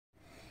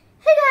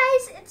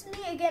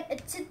again.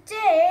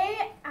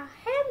 Today I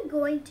am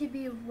going to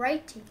be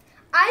writing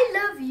I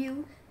love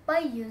you by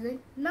using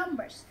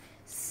numbers.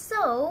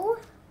 So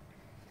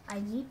I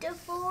need to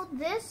fold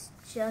this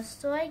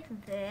just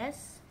like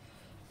this,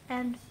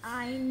 and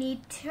I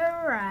need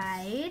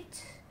to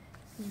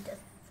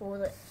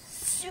fold it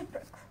super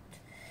good.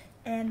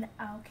 And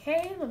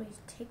okay, let me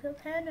take a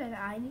pen and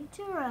I need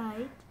to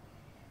write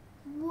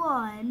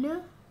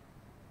 1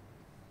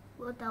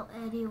 without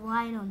any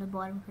line on the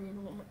bottom because it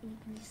won't make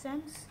any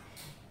sense.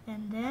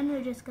 And then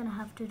we're just gonna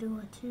have to do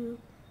a 2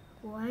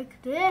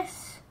 like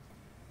this.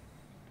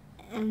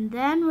 And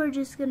then we're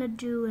just gonna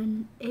do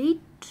an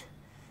 8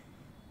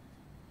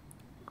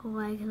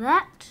 like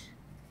that.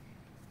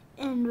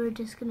 And we're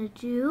just gonna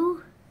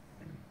do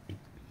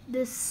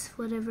this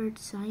whatever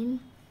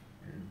sign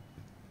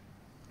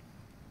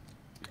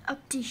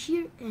up to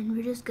here, and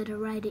we're just gonna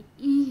write an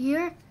E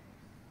here.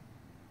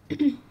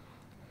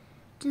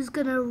 Just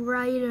gonna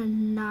write a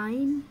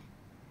 9.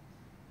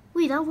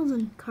 Wait, that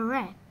wasn't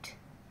correct.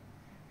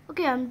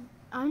 Okay,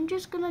 I'm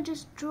just gonna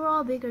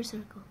draw a bigger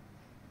circle.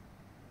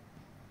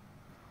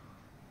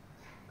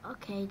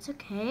 Okay, it's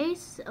okay.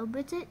 So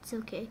but it's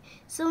okay.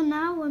 So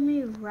now let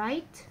me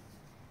write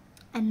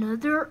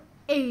another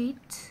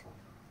 8.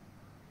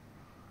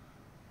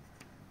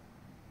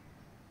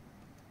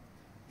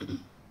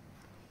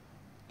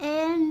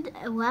 And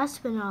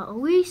last but not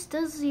least,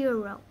 a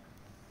 0.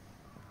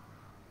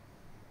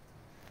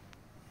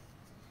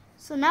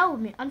 So now let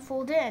me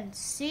unfold it and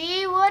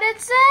see what it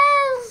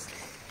says.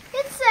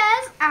 It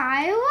says,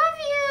 I love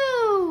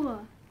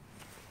you.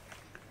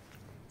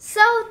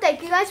 So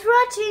thank you guys for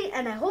watching,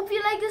 and I hope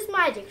you like this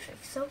magic trick.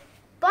 So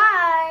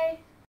bye.